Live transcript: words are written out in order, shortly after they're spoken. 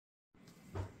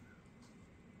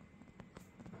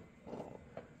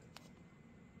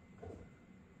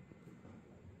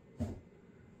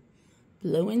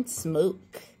Blowin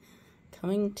Smoke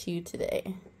coming to you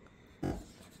today.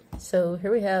 So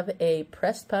here we have a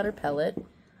pressed powder palette.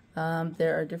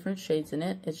 There are different shades in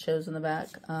it. It shows in the back.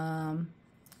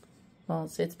 Well,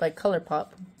 it's by Colourpop,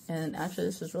 and actually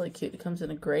this is really cute. It comes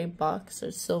in a gray box.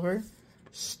 There's silver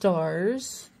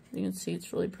stars. You can see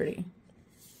it's really pretty.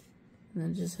 And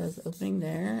then it just has the opening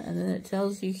there, and then it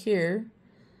tells you here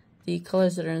the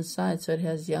colors that are inside. So it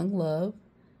has Young Love,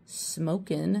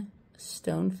 Smokin',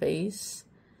 Stone Face,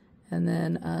 and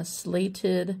then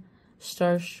Slated,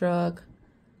 Starstruck,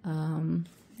 let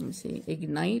me see,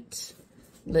 Ignite,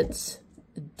 Let's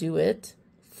Do It,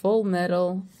 Full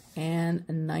Metal, and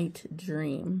Night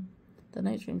Dream. The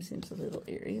Night Dream seems a little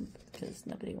eerie because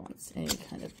nobody wants any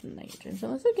kind of night dream. So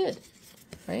those are good,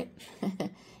 right?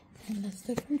 Unless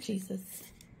they're from Jesus.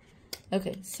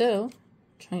 Okay, so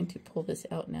trying to pull this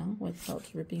out now without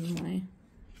ripping my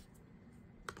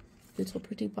little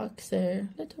pretty box there.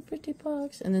 Little pretty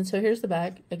box. And then so here's the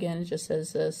back. Again, it just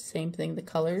says the same thing, the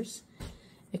colors.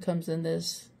 It comes in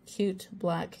this cute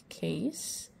black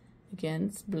case. Again,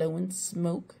 it's Blowin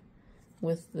Smoke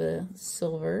with the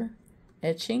silver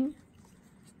etching.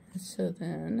 So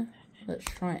then let's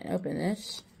try and open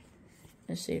this.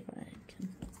 Let's see if I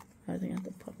can. I think I have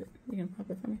to pop it. You can pop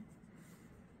it for me.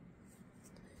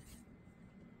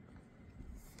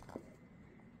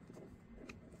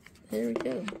 There we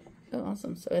go. Oh,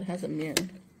 awesome. So it has a mirror.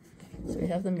 So we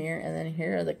have the mirror, and then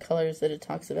here are the colors that it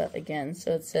talks about again.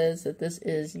 So it says that this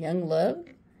is Young Love.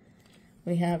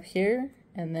 We have here,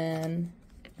 and then,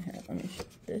 here, let me show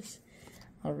this.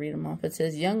 I'll read them off. It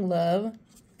says Young Love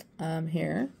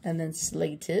here, and then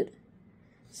Slated.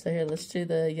 So here, let's do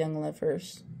the Young Love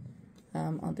first.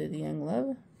 I'll do the Young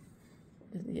Love.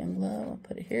 Do the Young Love. I'll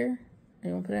put it here.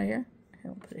 You want to put it out here?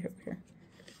 Here, I'll put it over here.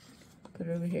 Put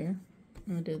it over here.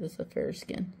 I'm going to do this with fair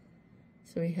skin.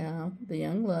 So we have the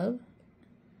Young Love.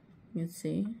 You can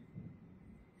see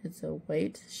it's a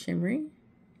white shimmery.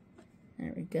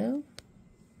 There we go.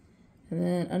 And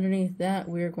then underneath that,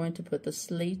 we're going to put the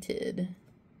Slated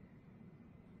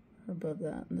above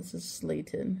that. And this is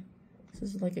Slated.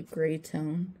 This is like a gray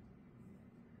tone.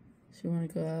 So you want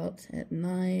to go out at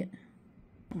night.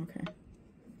 Okay.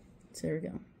 So there we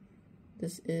go.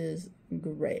 This is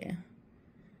gray.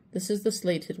 This is the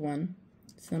Slated one.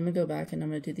 So I'm going to go back and I'm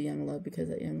going to do the Young Love because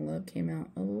that Young Love came out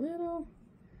a little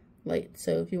light.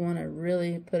 So if you want to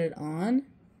really put it on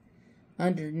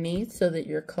underneath so that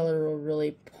your color will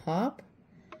really pop,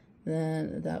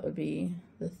 then that would be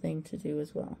the thing to do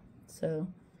as well. So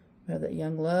we have that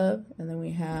Young Love, and then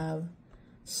we have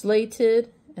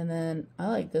Slated, and then I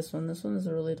like this one. This one is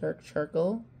a really dark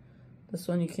charcoal. This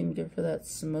one you can give for that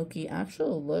smoky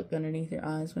actual look underneath your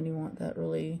eyes when you want that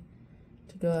really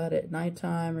to go out at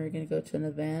nighttime, or you're going to go to an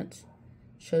event.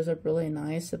 Shows up really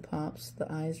nice. It pops. The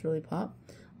eyes really pop.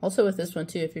 Also with this one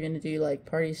too, if you're going to do like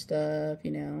party stuff,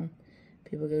 you know,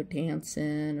 people go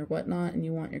dancing or whatnot, and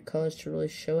you want your colors to really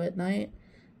show at night,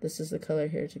 this is the color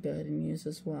here to go ahead and use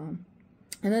as well.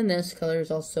 And then this color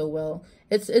is also, well,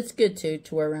 it's good too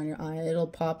to wear around your eye. It'll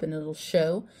pop and it'll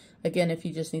show. Again, if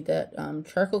you just need that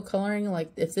charcoal coloring,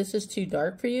 like if this is too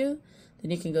dark for you,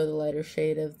 then you can go the lighter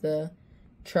shade of the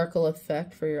charcoal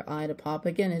effect for your eye to pop.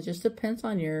 Again, it just depends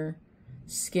on your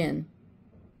skin,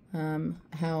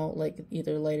 how like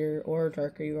either lighter or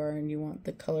darker you are, and you want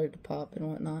the color to pop and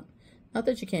whatnot. Not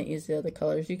that you can't use the other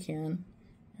colors, you can.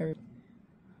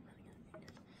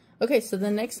 Okay, so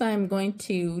the next I'm going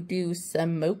to do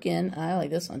Smokin'. I like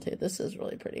this one too. This is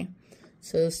really pretty.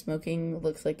 So Smoking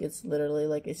looks like it's literally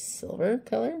like a silver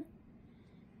color,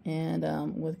 and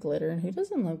with glitter. Who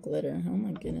doesn't love glitter? Oh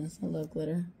my goodness, I love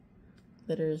glitter.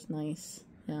 Glitter is nice.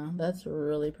 Yeah, that's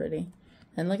really pretty.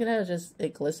 And look at how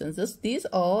it glistens. These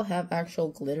all have actual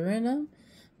glitter in them,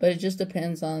 but it just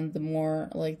depends on the more,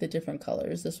 like the different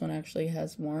colors. This one actually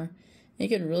has more. You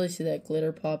can really see that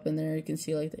glitter pop in there. You can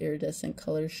see like the iridescent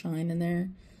colors shine in there.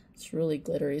 It's really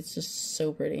glittery. It's just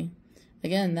so pretty.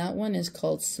 Again, that one is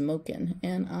called Smokin',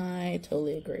 and I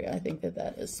totally agree. I think that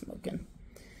that is Smokin'.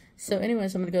 So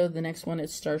anyways, I'm going to go to the next one.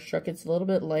 It's Starstruck. It's a little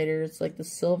bit lighter. It's like the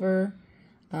silver,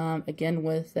 again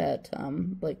with that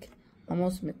like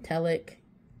almost metallic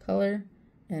color,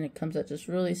 and it comes out just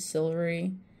really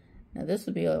silvery. Now this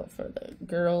would be for the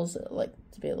girls that like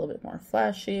to be a little bit more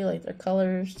flashy, like their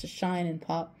colors to shine and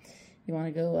pop. You want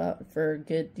to go out for a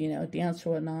good, you know, dance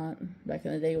or whatnot. Back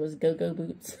in the day it was go-go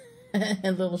boots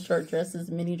and little short dresses,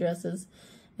 mini dresses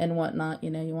and whatnot. You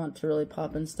know, you want to really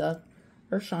pop and stuff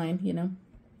or shine, you know.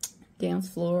 Dance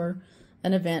floor,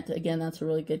 an event. Again, that's a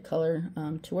really good color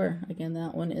to wear. Again,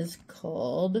 that one is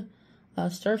called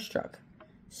Starstruck.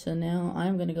 So now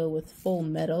I'm going to go with Full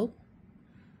Metal.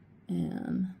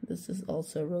 And this is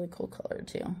also a really cool color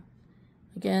too.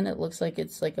 Again, it looks like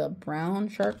it's like a brown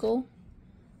charcoal.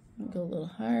 I'll go a little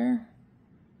higher.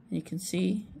 You can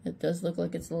see it does look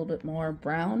like it's a little bit more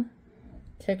brown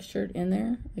textured in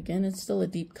there. Again, it's still a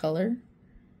deep color.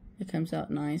 It comes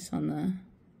out nice on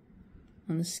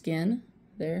the skin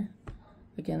there.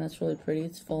 Again, that's really pretty.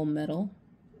 It's full metal.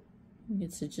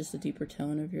 It's just a deeper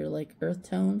tone of your like earth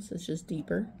tones. It's just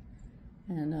deeper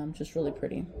and just really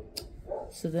pretty.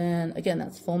 So then again,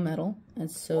 that's full metal.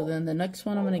 And so then the next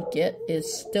one I'm gonna get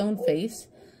is Stone Face.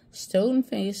 Stone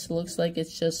Face looks like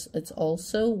it's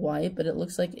also white, but it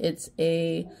looks like it's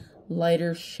a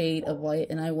lighter shade of white.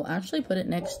 And I will actually put it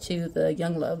next to the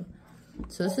Young Love.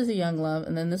 So this is a Young Love,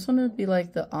 and then this one would be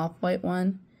like the off-white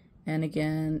one. And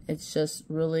again, it's just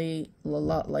really a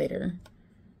lot lighter.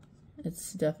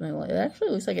 It's definitely light. It actually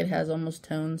looks like it has almost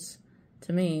tones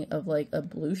to me of like a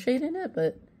blue shade in it,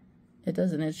 but it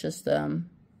doesn't. It's just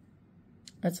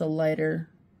it's a lighter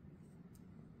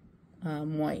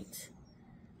white.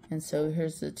 And so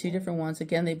here's the two different ones.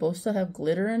 Again, they both still have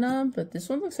glitter in them, but this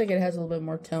one looks like it has a little bit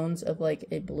more tones of like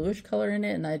a bluish color in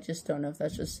it, and I just don't know if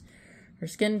that's just her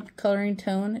skin coloring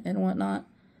tone and whatnot.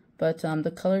 But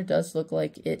the color does look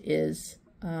like it is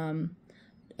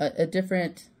a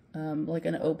different, like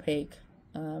an opaque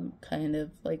kind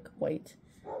of like white.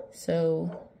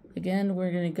 So again,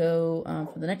 we're going to go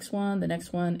for the next one. The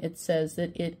next one, it says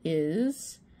that it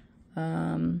is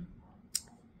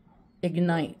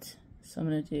Ignite. So I'm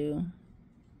going to do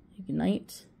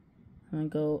Ignite. I'm going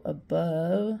to go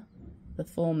above the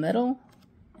full metal.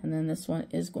 And then this one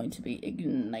is going to be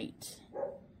Ignite.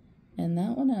 And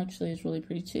that one actually is really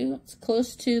pretty too. It's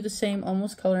close to the same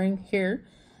almost coloring here,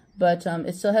 but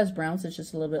it still has browns. It's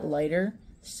just a little bit lighter.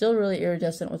 Still really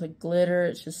iridescent with a glitter.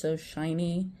 It's just so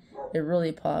shiny. It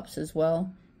really pops as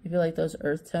well. If you like those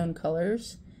earth tone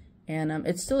colors. And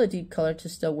it's still a deep color to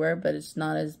still wear, but it's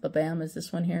not as ba-bam as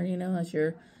this one here, you know, as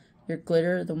your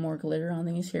glitter, the more glitter on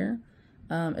these here.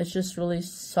 It's just really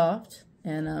soft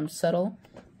and subtle,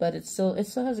 but it still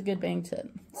has a good bang to it.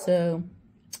 So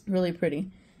really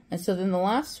pretty. And so then the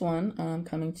last one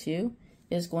coming to you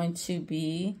is going to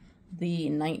be the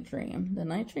Night Dream. The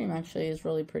Night Dream actually is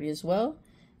really pretty as well.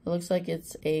 It looks like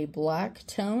it's a black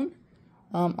tone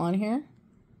on here.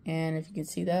 And if you can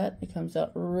see that, it comes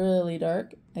out really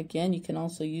dark. Again, you can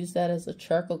also use that as a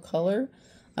charcoal color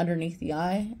underneath the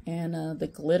eye. And the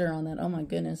glitter on that, oh my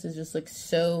goodness, it just looks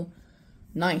so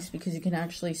nice because you can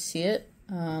actually see it.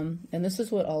 And this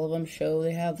is what all of them show.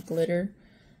 They have the glitter.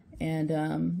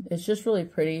 And it's just really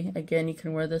pretty. Again, you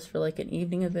can wear this for like an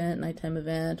evening event, nighttime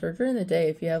event, or during the day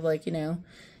if you have like, you know,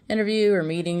 interview or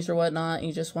meetings or whatnot.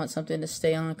 You just want something to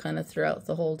stay on kind of throughout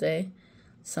the whole day.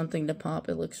 Something to pop.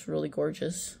 It looks really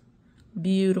gorgeous.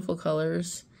 Beautiful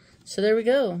colors. So there we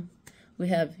go. We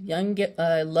have Young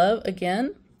Love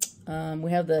again.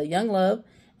 We have the Young Love,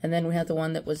 and then we have the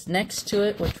one that was next to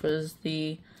it, which was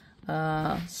the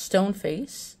Stone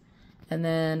Face. And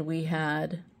then we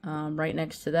had right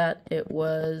next to that, it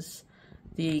was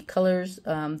the colors.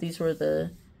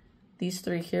 These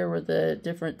three here were the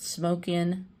different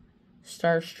Smokin',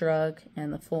 Starstruck,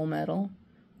 and the Full Metal,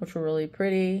 which were really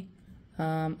pretty.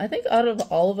 I think out of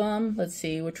all of them, let's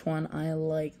see which one I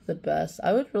like the best.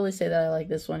 I would really say that I like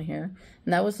this one here,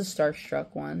 and that was the Starstruck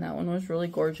one. That one was really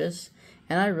gorgeous,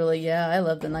 and I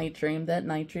love the Night Dream. That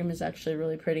Night Dream is actually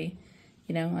really pretty.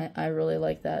 You know, I really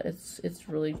like that. It's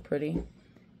really pretty.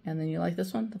 And then you like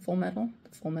this one, the Full Metal.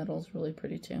 The Full Metal is really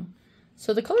pretty too.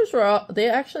 So the colors were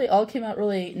they actually all came out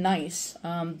really nice.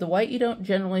 The white you don't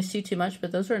generally see too much,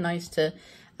 but those are nice to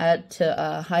add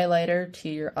to highlighter to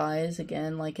your eyes,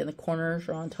 again, like in the corners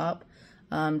or on top,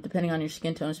 depending on your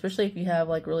skin tone, especially if you have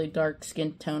like really dark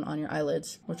skin tone on your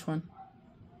eyelids. Which one?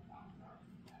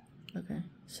 Okay,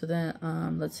 so then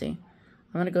let's see.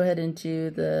 I'm going to go ahead and do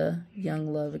the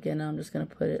Young Love again. I'm just going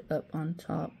to put it up on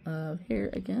top of here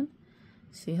again.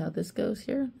 See how this goes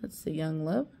here? That's the Young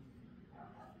Love.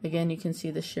 Again, you can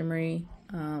see the shimmery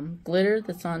glitter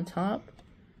that's on top.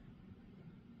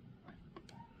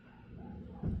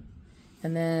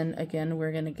 And then again,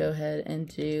 we're going to go ahead and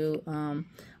do, I'm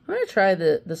going to try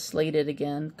the Slated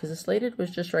again, because the Slated was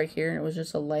just right here and it was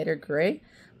just a lighter gray.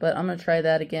 But I'm going to try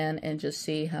that again and just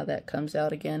see how that comes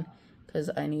out again, because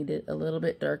I need it a little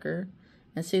bit darker.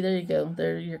 And see, there you go.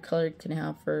 There your color can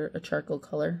have for a charcoal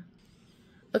color.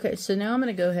 Okay, so now I'm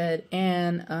going to go ahead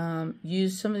and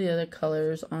use some of the other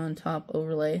colors on top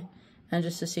overlay, and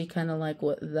just to see kind of like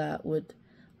what that would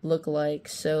look like.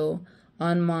 So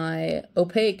on my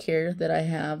opaque here that I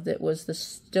have, that was the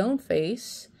Stone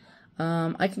Face,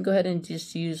 I can go ahead and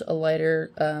just use a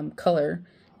lighter color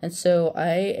And so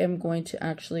I am going to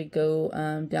actually go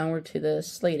downward to the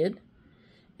slated,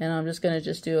 and I'm just going to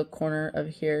just do a corner of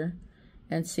here,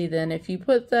 and see then if you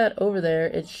put that over there,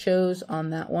 it shows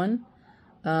on that one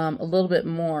a little bit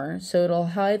more. So it'll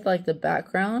hide like the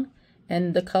background,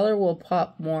 and the color will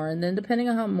pop more. And then depending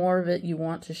on how more of it you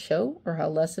want to show or how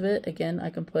less of it, again, I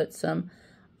can put some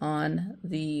on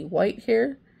the white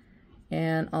here.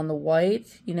 And on the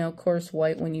white, you know, of course,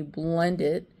 white, when you blend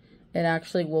it, it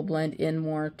actually will blend in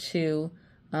more to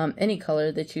any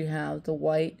color that you have. The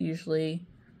white usually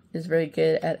is very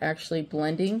good at actually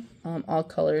blending all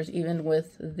colors, even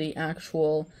with the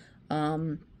actual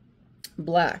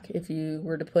black. If you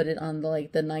were to put it on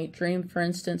the Night Dream, for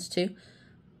instance, too,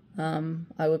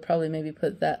 I would probably maybe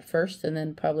put that first, and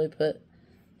then probably put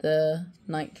the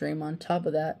Night Dream on top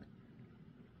of that,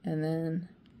 and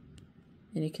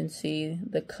you can see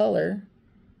the color.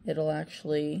 It'll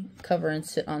actually cover and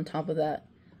sit on top of that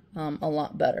a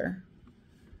lot better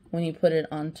when you put it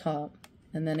on top.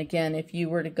 And then again, if you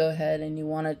were to go ahead and you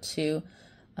wanted to,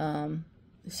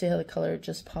 see how the color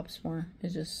just pops more.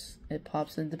 It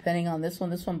pops, and depending on this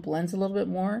one blends a little bit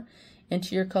more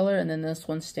into your color, and then this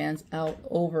one stands out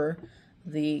over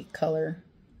the color.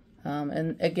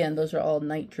 And again, those are all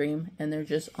Night Dream, and they're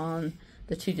just on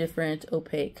the two different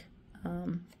opaque.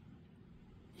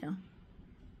 Yeah.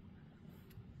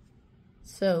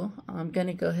 So I'm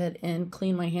gonna go ahead and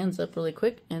clean my hands up really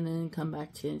quick, and then come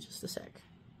back to you in just a sec.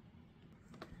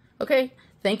 Okay,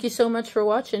 thank you so much for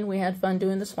watching. We had fun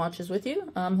doing the swatches with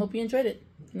you. Hope you enjoyed it.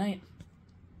 Good night.